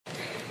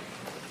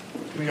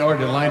We are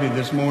delighted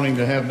this morning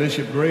to have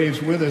Bishop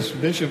Graves with us.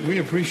 Bishop, we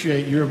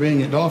appreciate your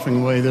being at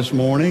Dauphin Way this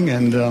morning,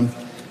 and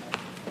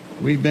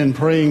we've been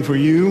praying for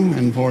you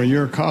and for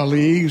your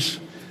colleagues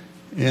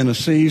in a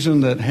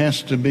season that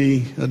has to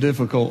be a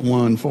difficult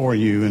one for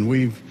you, and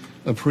we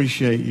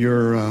appreciate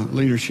your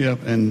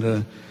leadership,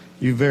 and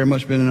you've very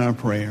much been in our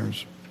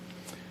prayers.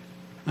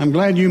 I'm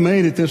glad you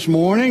made it this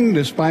morning,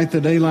 despite the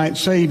daylight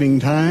saving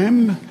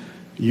time.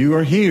 You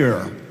are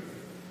here.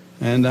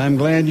 And I'm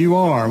glad you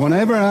are.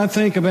 Whenever I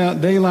think about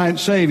daylight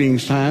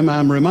savings time,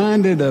 I'm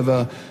reminded of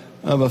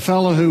a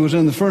fellow who was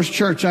in the first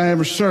church I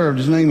ever served.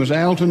 His name was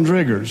Alton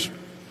Driggers.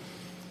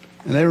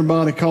 And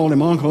everybody called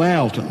him Uncle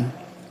Alton.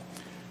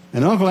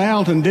 And Uncle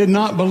Alton did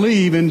not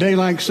believe in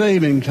daylight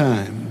saving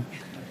time.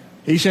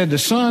 He said, the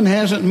sun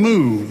hasn't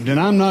moved, and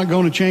I'm not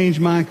going to change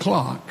my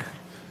clock.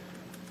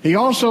 He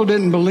also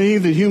didn't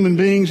believe that human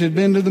beings had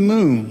been to the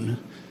moon.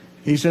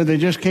 He said they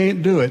just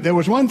can't do it. There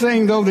was one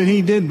thing, though, that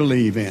he did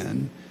believe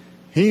in.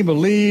 He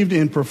believed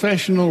in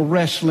professional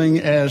wrestling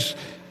as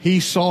he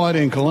saw it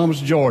in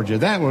Columbus, Georgia.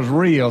 That was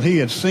real. He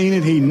had seen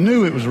it. He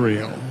knew it was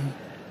real.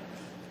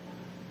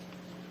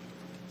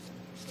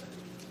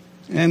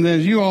 And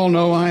as you all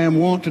know, I am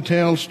wont to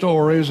tell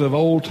stories of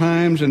old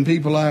times and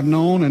people I've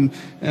known.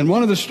 And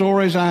one of the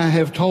stories I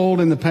have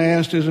told in the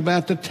past is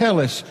about the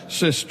Tellis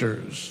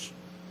sisters.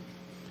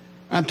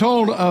 I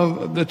told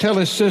of the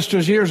Tellis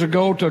sisters years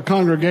ago to a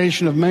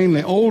congregation of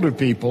mainly older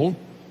people.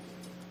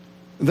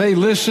 They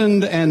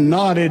listened and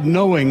nodded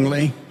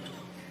knowingly.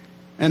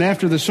 And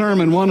after the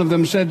sermon, one of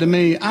them said to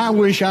me, I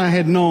wish I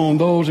had known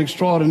those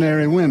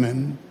extraordinary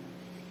women.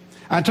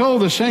 I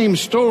told the same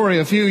story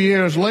a few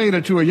years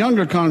later to a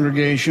younger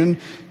congregation,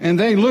 and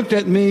they looked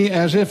at me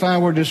as if I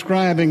were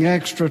describing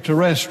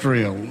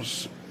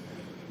extraterrestrials.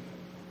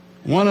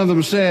 One of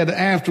them said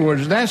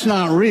afterwards, that's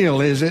not real,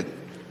 is it?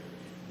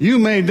 You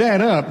made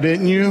that up,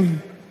 didn't you?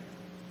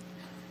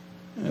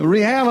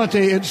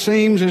 Reality, it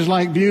seems, is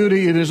like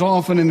beauty. It is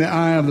often in the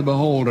eye of the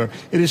beholder.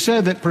 It is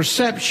said that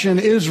perception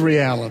is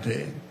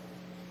reality.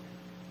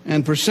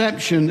 And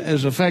perception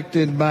is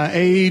affected by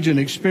age and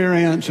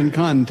experience and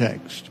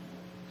context.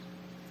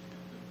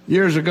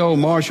 Years ago,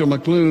 Marshall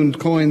McLuhan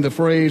coined the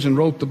phrase and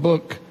wrote the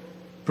book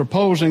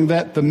proposing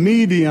that the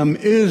medium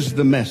is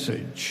the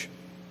message.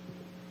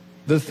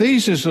 The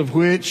thesis of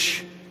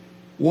which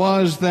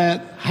was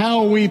that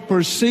how we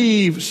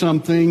perceive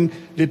something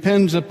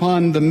depends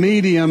upon the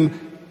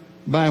medium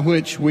by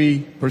which we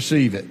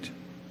perceive it.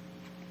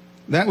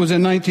 That was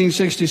in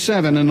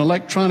 1967, and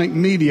electronic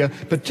media,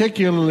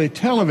 particularly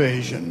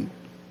television,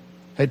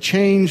 had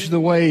changed the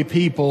way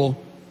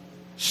people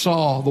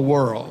saw the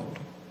world.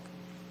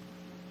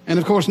 And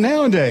of course,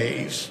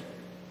 nowadays,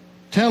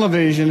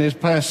 television is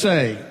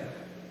passé.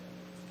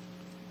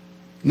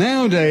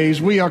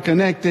 Nowadays, we are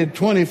connected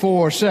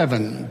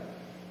 24/7,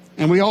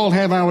 and we all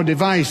have our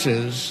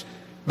devices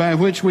by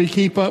which we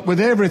keep up with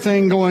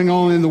everything going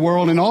on in the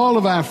world and all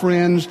of our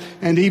friends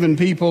and even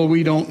people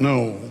we don't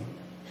know.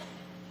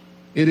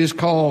 It is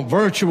called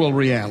virtual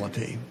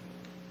reality.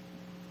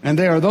 And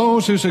there are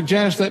those who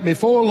suggest that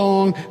before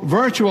long,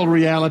 virtual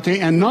reality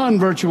and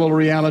non-virtual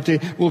reality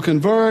will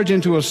converge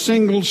into a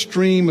single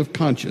stream of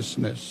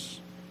consciousness.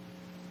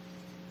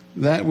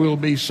 That will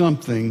be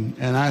something,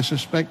 and I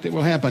suspect it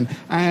will happen.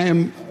 I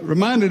am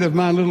reminded of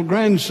my little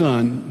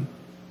grandson,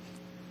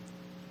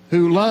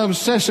 who loves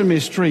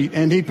Sesame Street,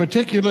 and he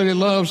particularly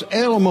loves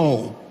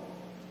Elmo.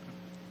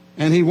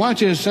 And he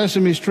watches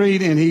Sesame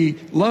Street, and he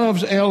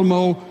loves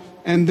Elmo,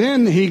 and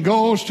then he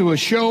goes to a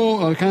show,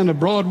 a kind of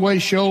Broadway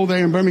show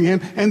there in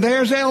Birmingham, and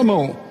there's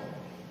Elmo,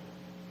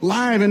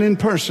 live and in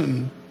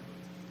person.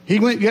 He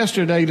went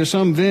yesterday to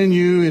some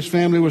venue. His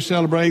family was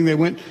celebrating. They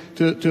went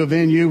to a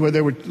venue where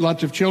there were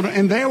lots of children,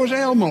 and there was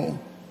Elmo.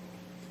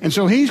 And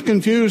so he's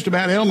confused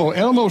about Elmo.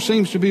 Elmo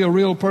seems to be a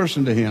real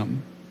person to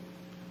him.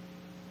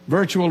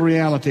 Virtual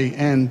reality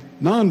and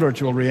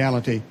non-virtual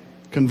reality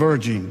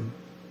converging.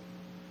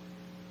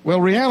 Well,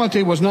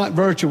 reality was not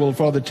virtual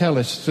for the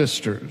Tellis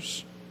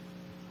sisters.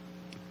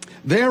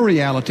 Their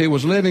reality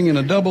was living in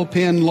a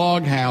double-pen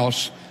log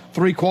house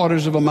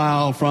 3/4 of a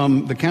mile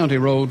from the county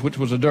road, which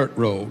was a dirt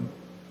road.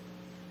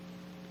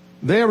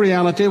 Their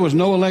reality was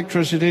no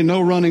electricity,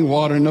 no running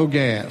water, no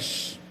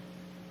gas.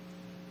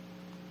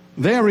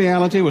 Their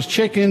reality was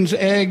chickens,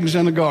 eggs,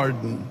 and a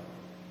garden.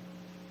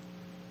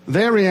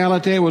 Their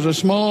reality was a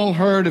small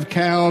herd of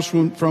cows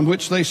from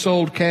which they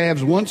sold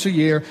calves once a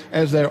year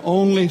as their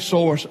only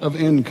source of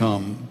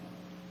income.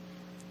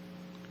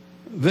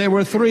 There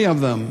were 3 of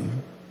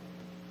them,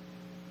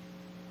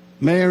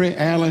 Mary,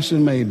 Alice,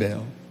 and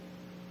Maybelle.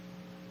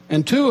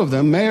 And 2 of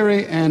them,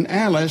 Mary and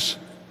Alice,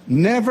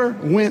 never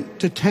went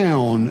to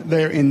town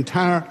their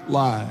entire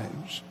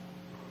lives.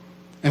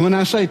 And when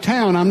I say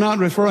town, I'm not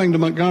referring to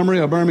Montgomery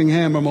or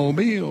Birmingham or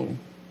Mobile.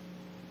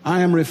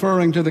 I am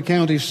referring to the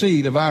county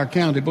seat of our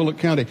county, Bullock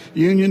County,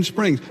 Union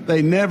Springs.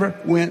 They never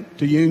went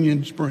to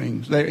Union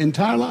Springs their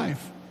entire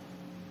life.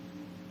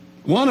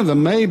 One of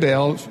them,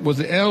 Maybelle, was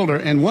the elder,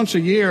 and once a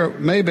year,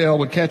 Maybelle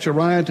would catch a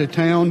ride to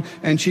town,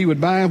 and she would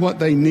buy what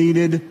they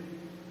needed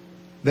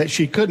that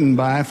she couldn't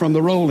buy from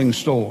the rolling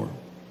store.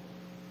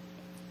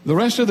 The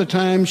rest of the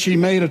time, she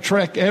made a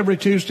trek every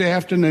Tuesday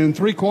afternoon,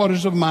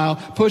 3/4 of a mile,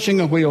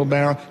 pushing a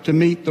wheelbarrow to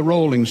meet the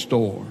rolling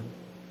store,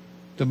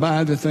 to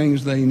buy the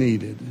things they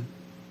needed.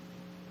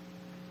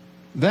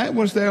 That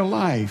was their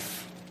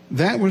life.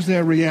 That was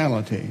their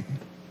reality.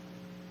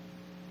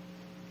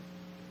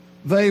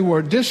 They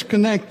were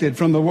disconnected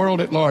from the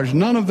world at large.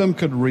 None of them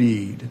could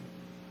read.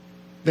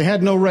 They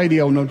had no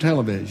radio, no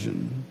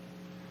television.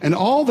 And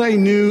all they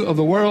knew of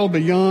the world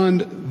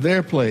beyond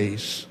their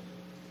place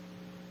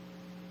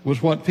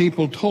was what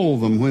people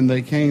told them when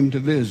they came to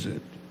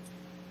visit.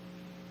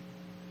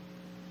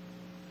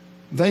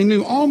 They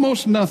knew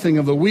almost nothing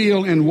of the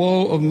weal and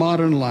woe of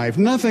modern life,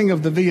 nothing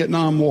of the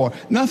Vietnam War,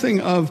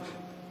 nothing of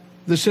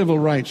the civil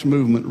rights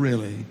movement,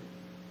 really,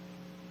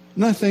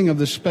 nothing of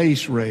the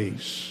space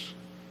race,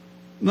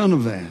 none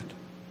of that.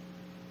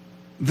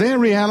 Their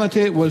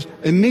reality was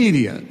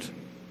immediate,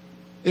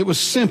 it was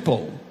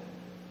simple,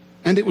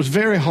 and it was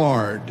very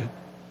hard.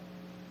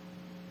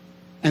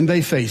 And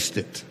they faced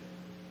it.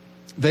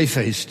 They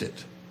faced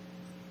it.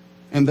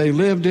 And they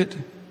lived it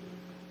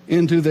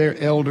into their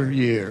elder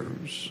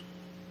years.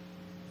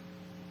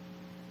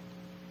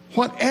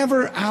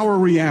 Whatever our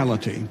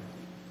reality,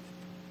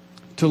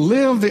 to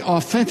live the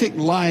authentic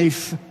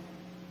life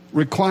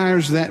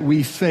requires that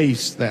we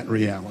face that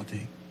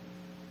reality.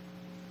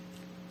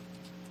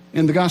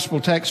 In the gospel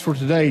text for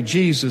today,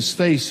 Jesus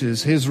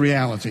faces his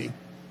reality.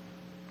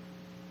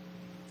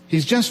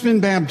 He's just been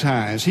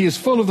baptized. He is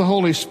full of the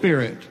Holy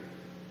Spirit.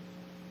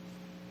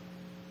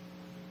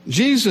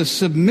 Jesus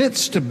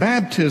submits to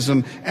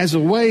baptism as a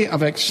way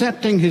of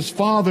accepting his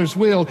Father's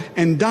will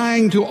and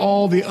dying to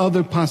all the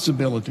other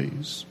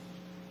possibilities.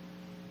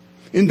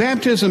 In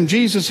baptism,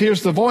 Jesus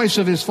hears the voice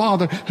of his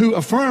Father, who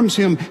affirms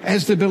him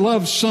as the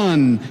beloved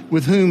Son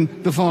with whom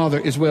the Father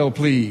is well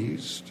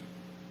pleased.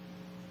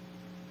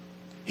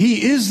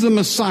 He is the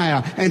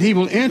Messiah, and he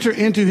will enter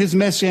into his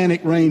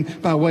messianic reign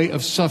by way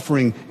of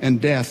suffering and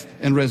death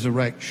and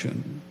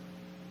resurrection.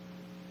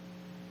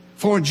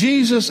 For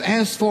Jesus,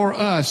 as for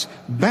us,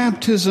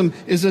 baptism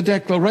is a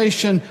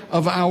declaration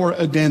of our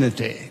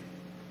identity.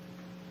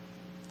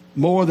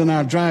 More than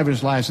our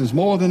driver's license,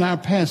 more than our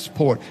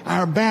passport,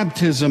 our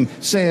baptism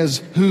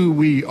says who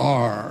we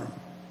are.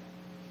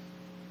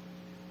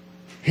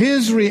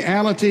 His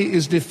reality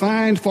is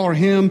defined for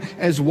him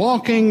as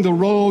walking the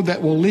road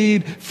that will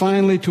lead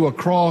finally to a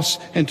cross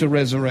and to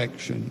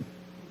resurrection.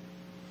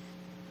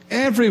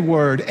 Every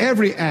word,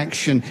 every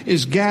action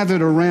is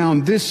gathered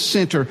around this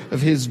center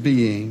of his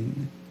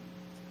being.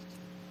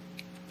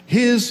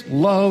 His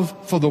love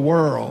for the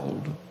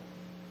world,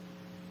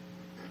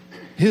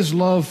 his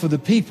love for the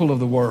people of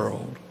the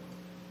world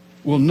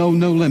will know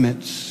no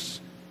limits.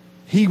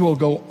 He will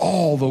go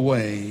all the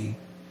way.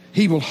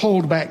 He will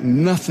hold back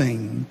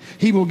nothing.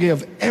 He will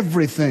give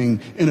everything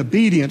in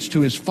obedience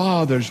to his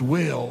Father's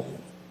will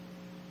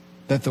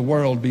that the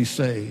world be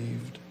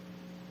saved.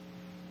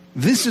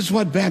 This is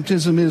what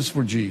baptism is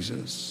for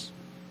Jesus.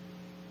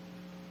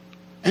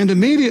 And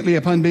immediately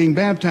upon being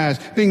baptized,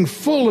 being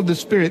full of the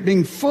Spirit,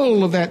 being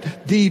full of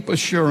that deep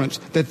assurance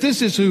that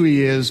this is who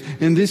he is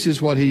and this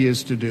is what he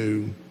is to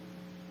do,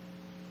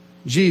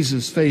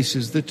 Jesus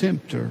faces the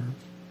tempter,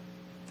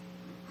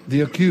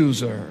 the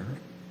accuser,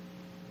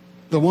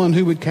 the one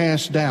who would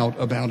cast doubt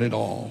about it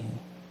all.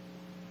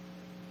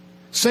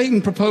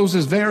 Satan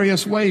proposes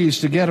various ways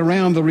to get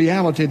around the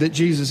reality that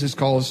Jesus is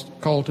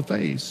called to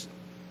face.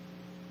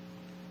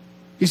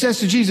 He says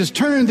to Jesus,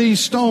 turn these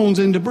stones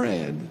into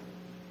bread.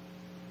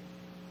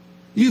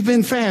 You've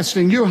been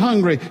fasting, you're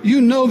hungry,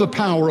 you know the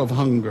power of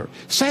hunger.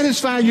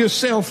 Satisfy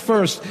yourself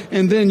first,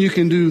 and then you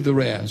can do the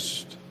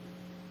rest.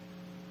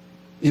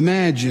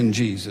 Imagine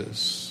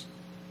Jesus.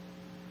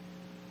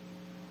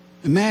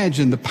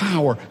 Imagine the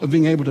power of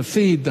being able to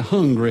feed the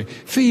hungry.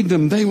 Feed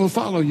them, they will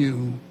follow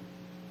you.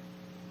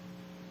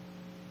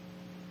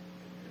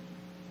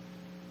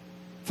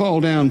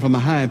 Fall down from a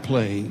high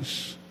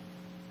place,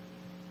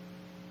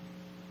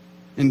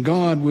 and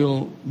God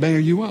will bear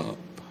you up.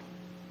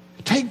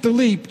 Take the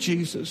leap,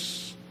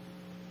 Jesus.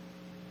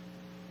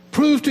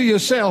 Prove to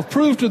yourself,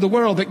 prove to the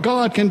world that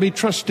God can be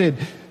trusted.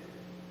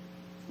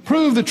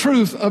 Prove the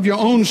truth of your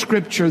own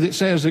scripture that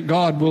says that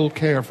God will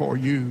care for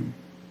you.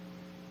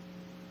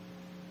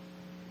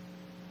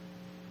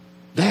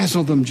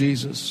 Dazzle them,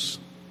 Jesus.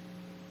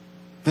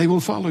 They will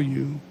follow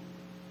you.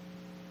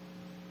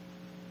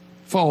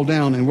 Fall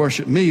down and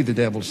worship me, the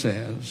devil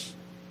says.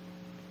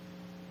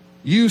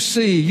 You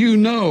see, you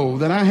know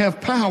that I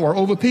have power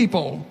over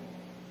people.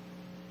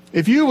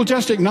 If you will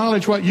just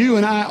acknowledge what you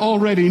and I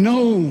already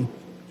know,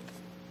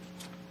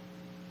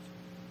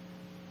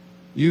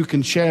 you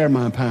can share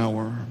my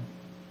power.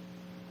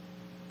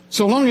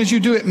 So long as you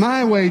do it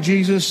my way,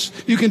 Jesus,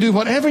 you can do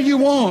whatever you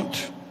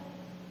want.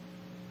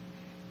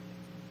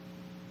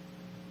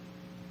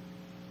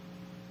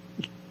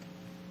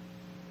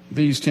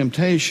 These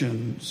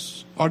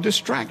temptations are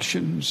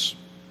distractions.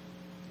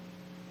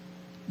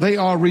 They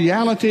are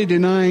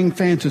reality-denying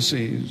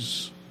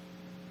fantasies.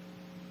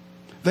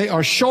 They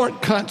are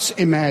shortcuts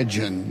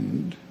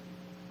imagined.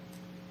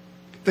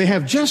 They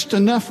have just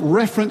enough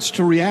reference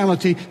to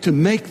reality to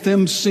make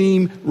them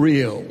seem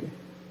real.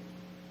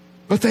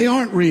 But they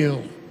aren't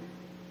real.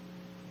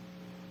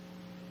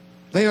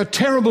 They are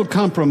terrible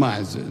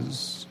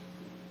compromises.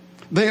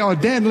 They are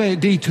deadly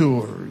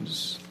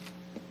detours.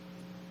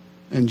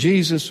 And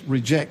Jesus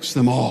rejects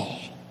them all.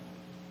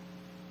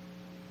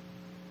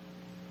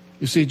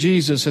 You see,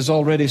 Jesus has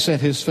already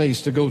set his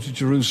face to go to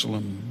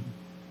Jerusalem.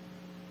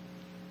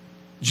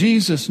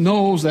 Jesus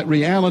knows that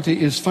reality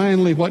is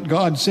finally what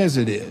God says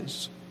it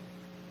is.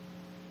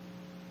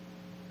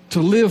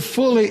 To live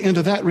fully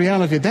into that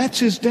reality, that's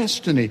his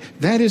destiny.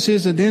 That is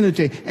his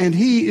identity. And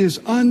he is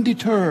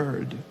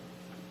undeterred.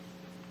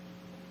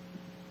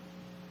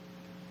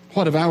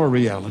 What of our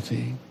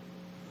reality?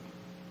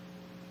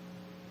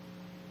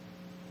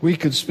 We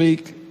could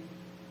speak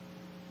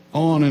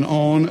on and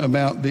on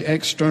about the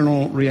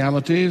external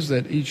realities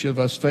that each of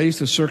us face,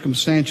 the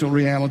circumstantial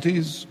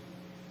realities.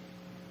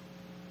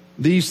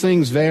 These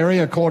things vary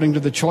according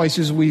to the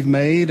choices we've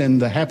made and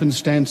the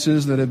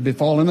happenstances that have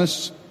befallen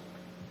us.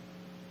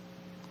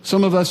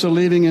 Some of us are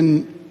living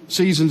in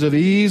seasons of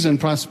ease and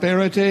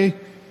prosperity.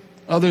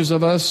 Others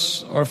of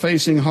us are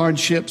facing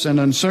hardships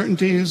and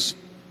uncertainties.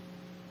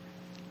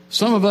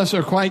 Some of us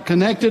are quite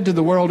connected to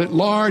the world at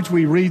large.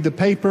 We read the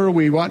paper,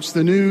 we watch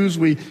the news,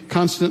 we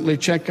constantly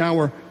check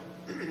our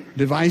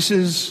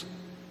devices,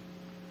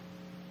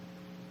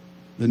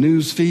 the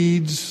news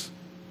feeds.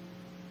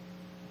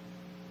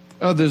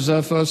 Others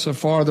of us are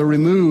farther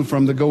removed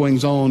from the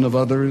goings-on of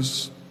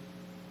others.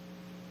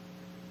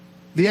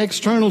 The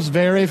externals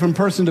vary from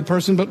person to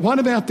person, but what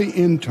about the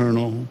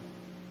internal?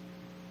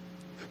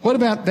 What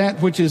about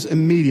that which is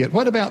immediate?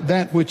 What about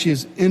that which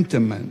is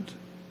intimate?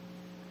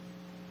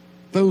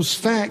 Those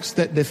facts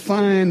that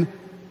define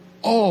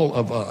all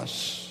of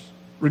us,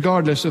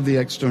 regardless of the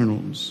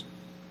externals.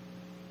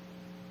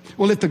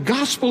 Well, if the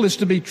gospel is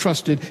to be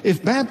trusted,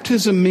 if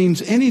baptism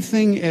means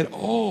anything at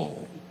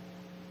all,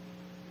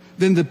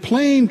 then the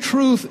plain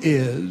truth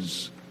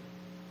is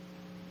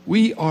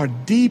we are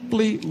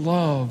deeply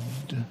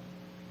loved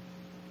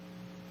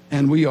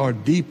and we are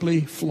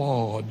deeply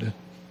flawed.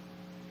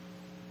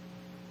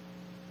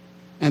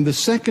 And the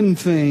second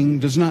thing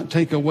does not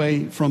take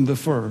away from the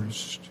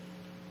first.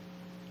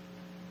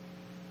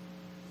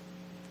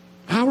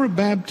 Our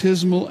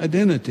baptismal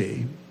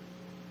identity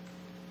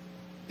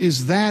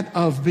is that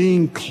of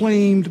being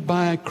claimed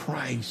by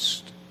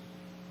Christ.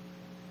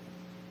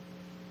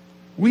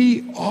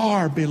 We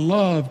are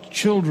beloved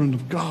children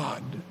of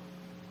God,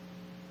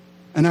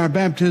 and our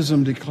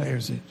baptism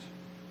declares it.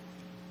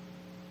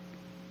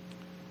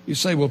 You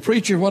say, well,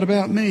 preacher, what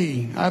about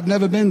me? I've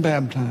never been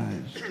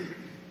baptized.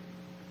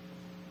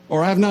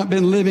 Or I've not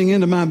been living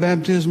into my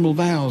baptismal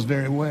vows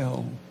very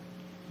well.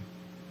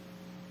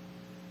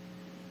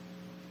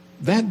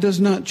 That does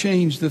not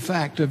change the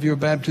fact of your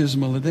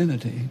baptismal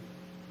identity.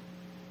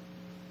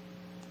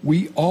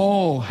 We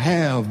all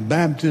have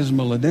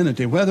baptismal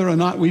identity, whether or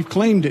not we've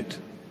claimed it,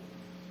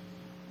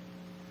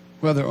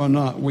 whether or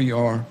not we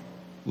are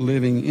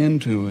living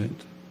into it.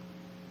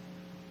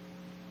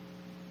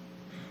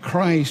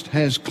 Christ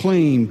has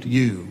claimed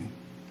you.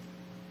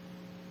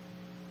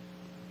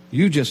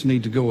 You just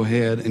need to go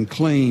ahead and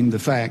claim the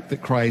fact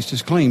that Christ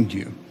has claimed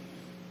you.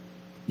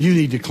 You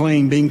need to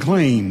claim being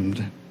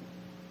claimed.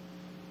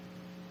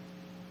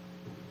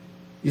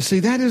 You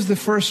see, that is the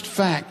first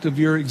fact of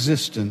your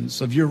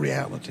existence, of your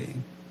reality.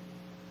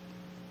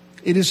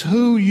 It is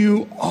who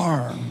you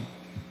are.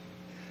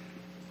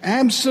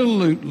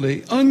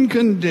 Absolutely,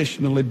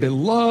 unconditionally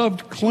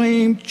beloved,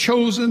 claimed,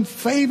 chosen,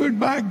 favored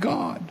by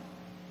God.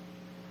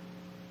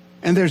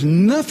 And there's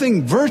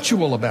nothing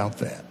virtual about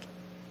that.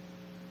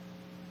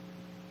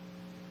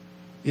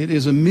 It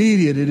is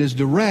immediate, it is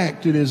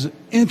direct, it is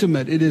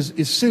intimate, it is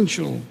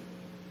essential.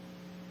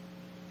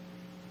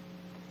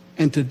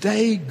 And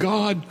today,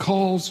 God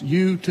calls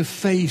you to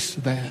face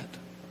that,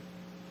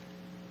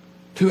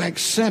 to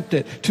accept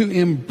it, to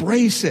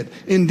embrace it,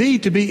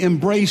 indeed to be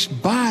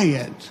embraced by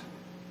it.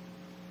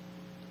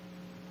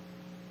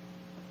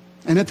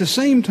 And at the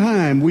same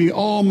time, we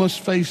all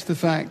must face the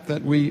fact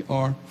that we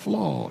are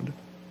flawed.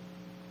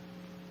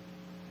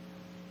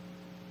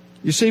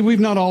 You see, we've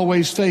not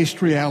always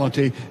faced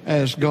reality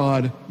as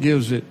God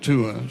gives it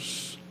to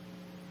us.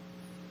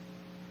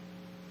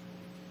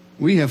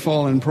 We have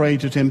fallen prey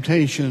to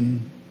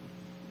temptation.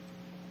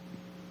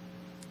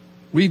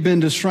 We've been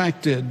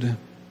distracted.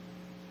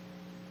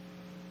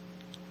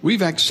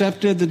 We've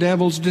accepted the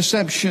devil's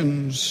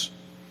deceptions.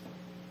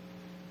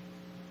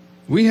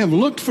 We have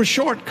looked for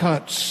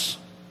shortcuts.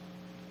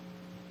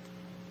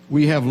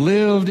 We have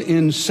lived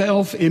in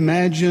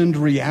self-imagined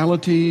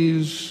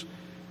realities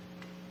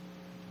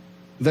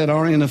that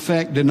are in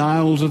effect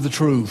denials of the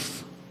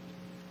truth.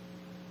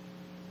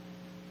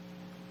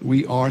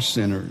 We are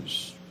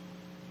sinners.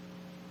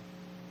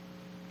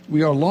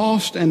 We are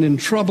lost and in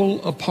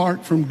trouble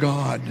apart from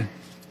God.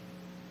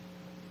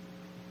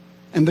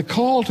 And the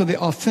call to the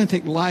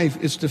authentic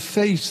life is to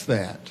face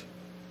that.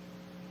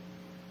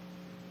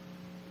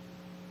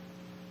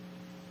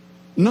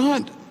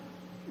 Not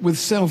with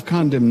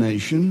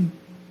self-condemnation,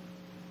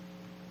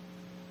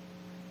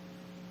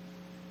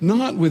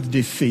 not with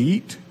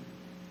defeat,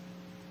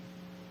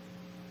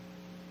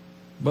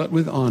 but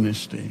with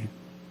honesty.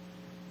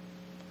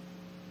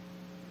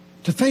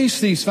 To face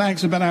these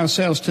facts about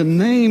ourselves, to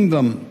name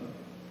them,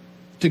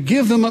 to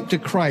give them up to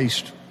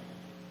Christ,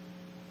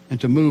 and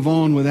to move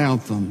on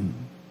without them.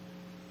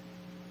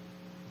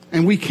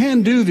 And we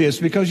can do this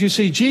because, you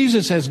see,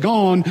 Jesus has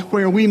gone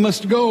where we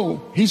must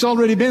go. He's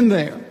already been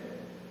there.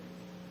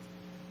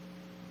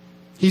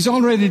 He's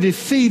already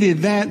defeated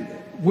that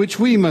which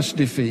we must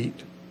defeat.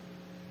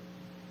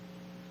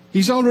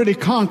 He's already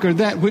conquered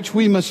that which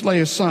we must lay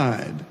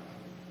aside.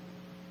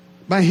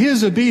 By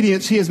His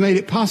obedience, He has made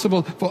it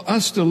possible for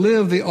us to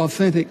live the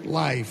authentic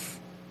life.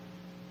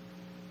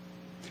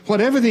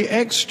 Whatever the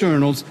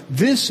externals,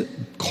 this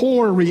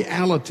core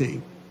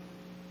reality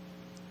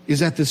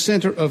is at the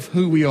center of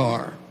who we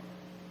are.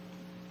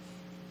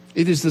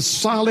 It is the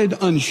solid,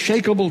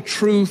 unshakable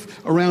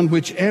truth around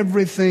which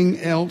everything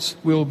else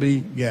will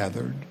be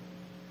gathered.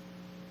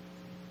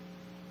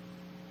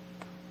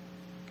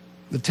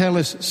 The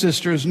Tellis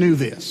sisters knew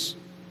this.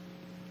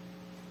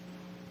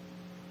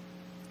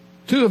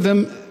 Two of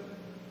them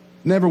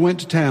never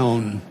went to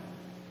town.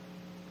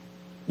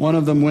 One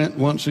of them went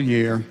once a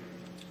year.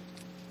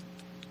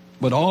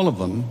 But all of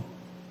them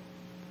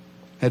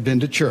had been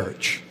to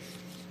church.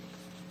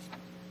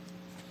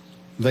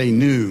 They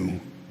knew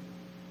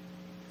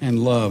and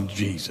loved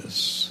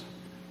Jesus.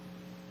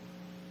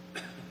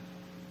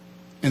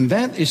 And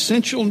that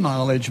essential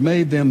knowledge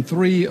made them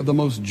three of the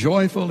most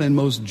joyful and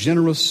most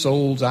generous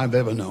souls I've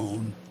ever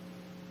known.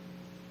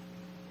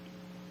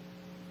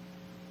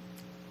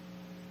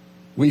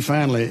 We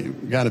finally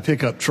got a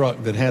pickup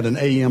truck that had an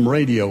AM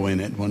radio in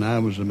it when I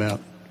was about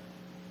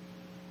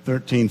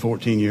 13,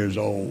 14 years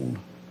old.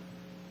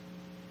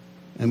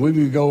 And we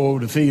would go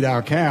to feed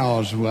our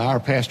cows. Well, our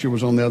pasture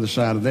was on the other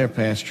side of their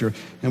pasture.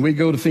 And we'd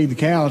go to feed the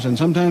cows, and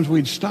sometimes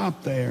we'd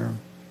stop there.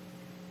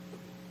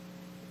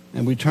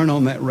 And we'd turn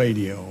on that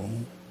radio.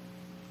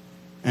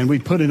 And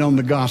we'd put it on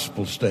the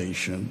gospel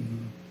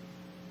station.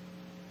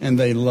 And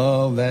they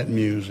loved that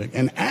music.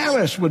 And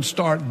Alice would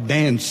start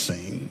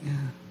dancing.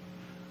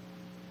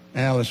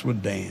 Alice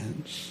would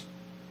dance.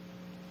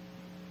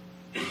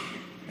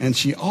 And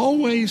she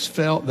always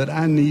felt that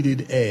I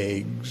needed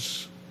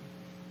eggs.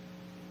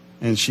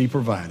 And she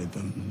provided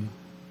them.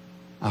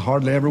 I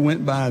hardly ever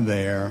went by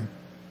there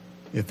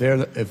if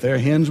their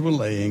hens were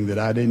laying that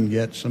I didn't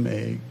get some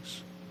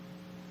eggs.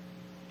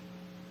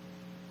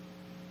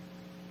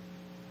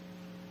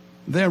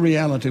 Their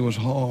reality was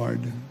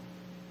hard.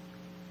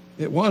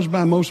 It was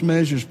by most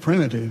measures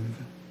primitive.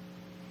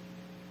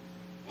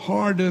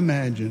 Hard to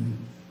imagine.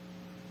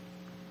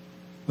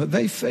 But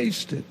they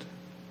faced it.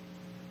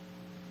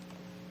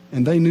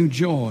 And they knew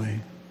joy.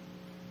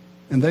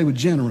 And they were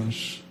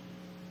generous.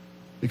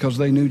 Because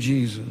they knew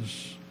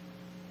Jesus.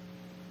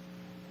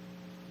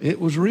 It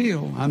was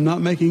real. I'm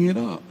not making it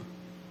up.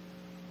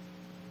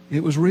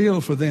 It was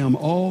real for them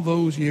all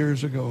those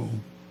years ago.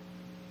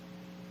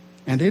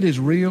 And it is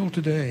real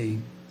today.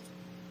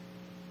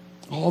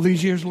 All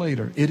these years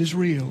later, it is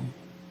real.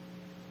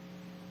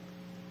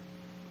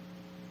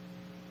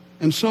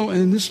 And so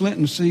in this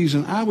Lenten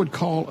season, I would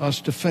call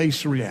us to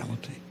face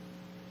reality.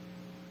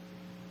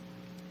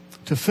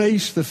 To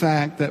face the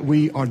fact that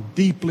we are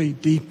deeply,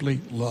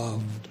 deeply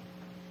loved.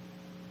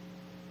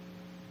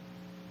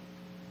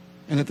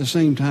 And at the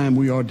same time,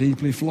 we are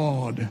deeply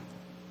flawed.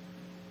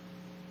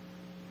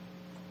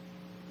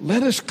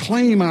 Let us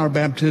claim our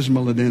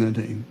baptismal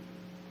identity.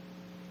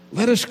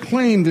 Let us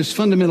claim this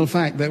fundamental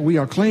fact that we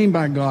are claimed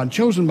by God,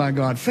 chosen by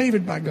God,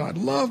 favored by God,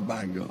 loved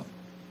by God.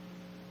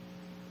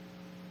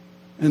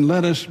 And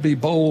let us be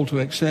bold to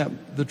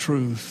accept the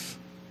truth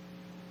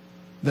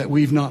that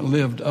we've not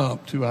lived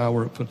up to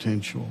our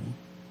potential.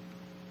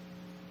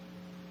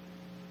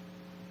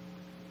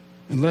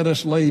 And let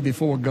us lay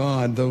before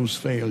God those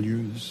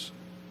failures.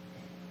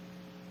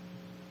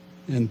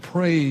 And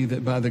pray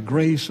that by the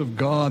grace of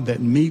God that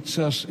meets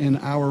us in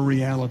our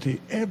reality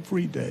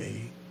every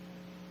day,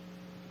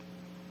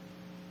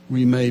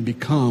 we may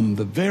become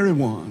the very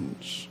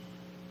ones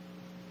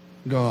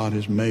God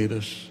has made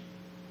us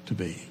to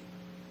be.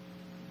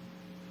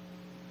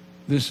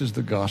 This is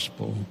the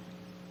gospel,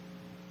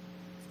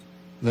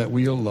 that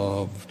we are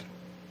loved,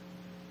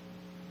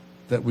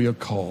 that we are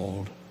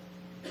called.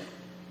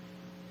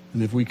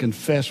 And if we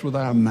confess with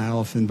our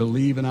mouth and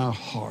believe in our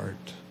heart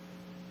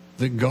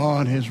that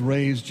God has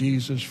raised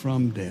Jesus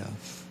from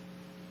death,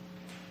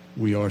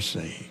 we are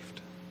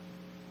saved.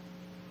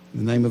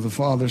 In the name of the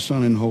Father,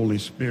 Son, and Holy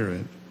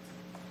Spirit,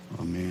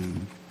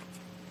 amen.